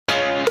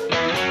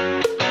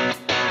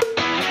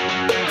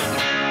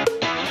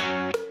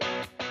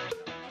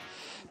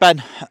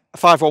Ben, a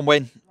 5-1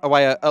 win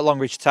away at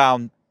Longridge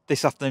Town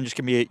this afternoon. Just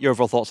give me your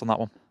overall thoughts on that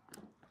one.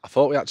 I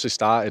thought we actually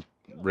started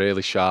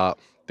really sharp,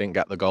 didn't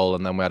get the goal,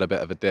 and then we had a bit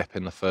of a dip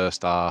in the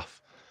first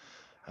half.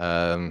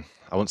 I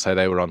wouldn't say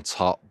they were on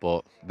top,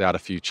 but they had a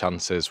few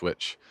chances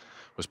which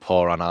was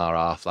poor on our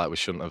half. Like, we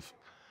shouldn't have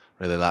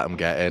really let them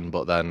get in.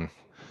 But then,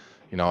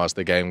 you know, as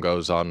the game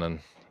goes on and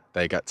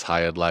they get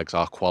tired legs,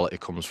 our quality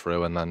comes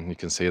through, and then you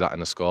can see that in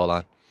the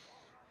scoreline.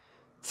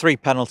 3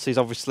 penalties,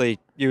 obviously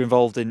you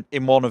involved in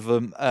one of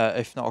them,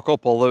 if not a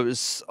couple. It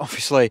was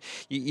obviously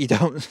you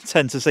don't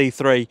tend to see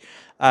 3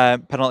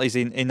 penalties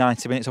in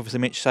 90 minutes. Obviously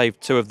Mitch saved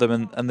 2 of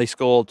them and they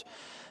scored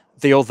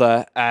the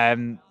other.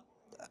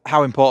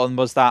 How important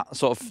was that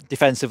sort of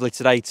defensively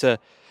today to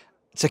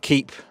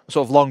keep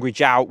sort of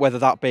Longridge out, whether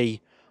that be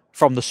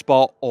from the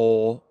spot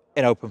or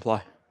in open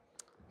play?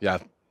 Yeah,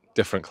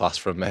 different class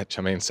from Mitch.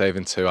 I mean,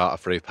 saving 2 out of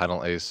 3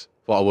 penalties.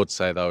 What I would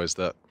say though is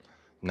that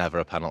never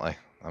a penalty.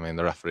 I mean,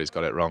 the referee's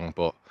got it wrong,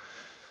 but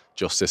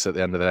justice at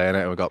the end of the day,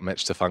 innit? We've got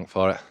Mitch to thank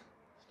for it.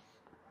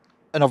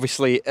 And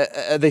obviously,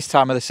 at this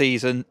time of the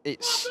season,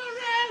 it's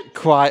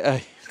quite a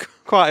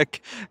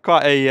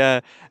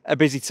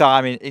busy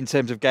time in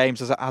terms of games,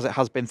 as it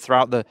has been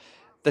throughout the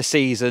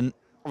season.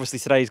 Obviously,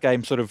 today's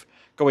game sort of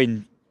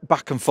going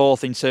back and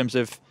forth in terms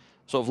of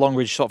sort of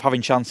Longridge sort of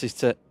having chances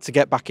to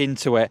get back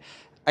into it.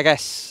 I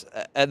guess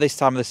at this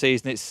time of the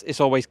season, it's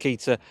always key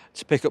to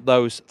pick up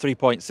those 3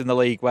 points in the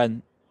league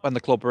when the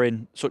club are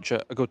in such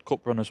a good cup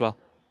run as well.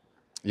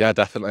 Yeah,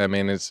 definitely. I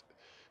mean, it's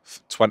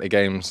 20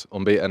 games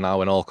unbeaten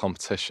now in all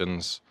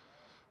competitions.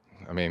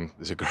 I mean,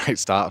 it's a great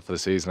start for the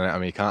season. I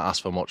mean, you can't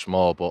ask for much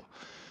more, but,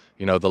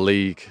 you know, the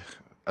league,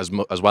 as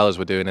well as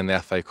we're doing in the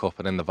FA Cup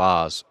and in the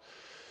Vars,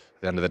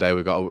 at the end of the day,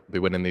 we've got to be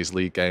winning these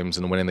league games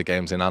and winning the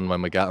games in hand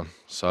when we get them.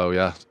 So,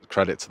 yeah,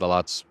 credit to the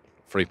lads.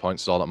 3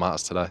 points is all that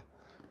matters today.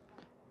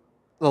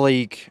 The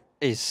league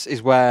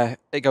is where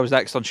it goes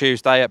next on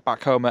Tuesday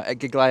back home at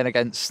Gig Lane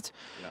against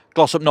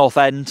Glossop North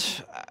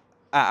End.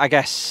 I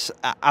guess,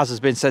 as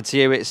has been said to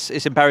you, it's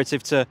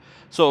imperative to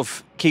sort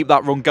of keep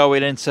that run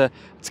going and to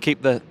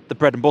keep the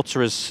bread and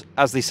butter, as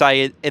they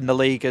say, in the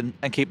league, and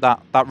keep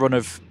that run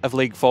of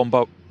league form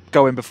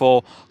going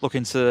before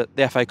looking to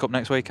the FA Cup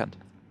next weekend.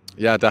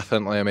 Yeah,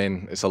 definitely. I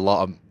mean, it's a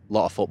lot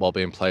of football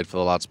being played for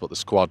the lads, but the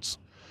squad's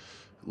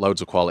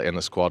loads of quality in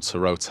the squad to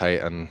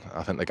rotate, and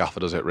I think the gaffer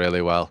does it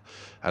really well.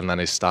 And then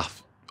his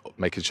staff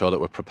making sure that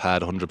we're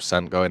prepared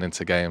 100% going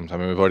into games. I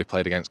mean, we've already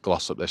played against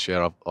Glossop this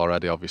year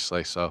already,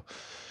 obviously, so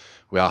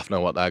we half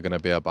know what they're going to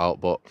be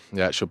about. But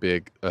yeah, it should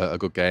be a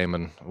good game,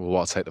 and we'll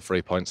want to take the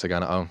 3 points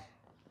again at home.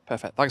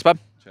 Perfect. Thanks, Ben.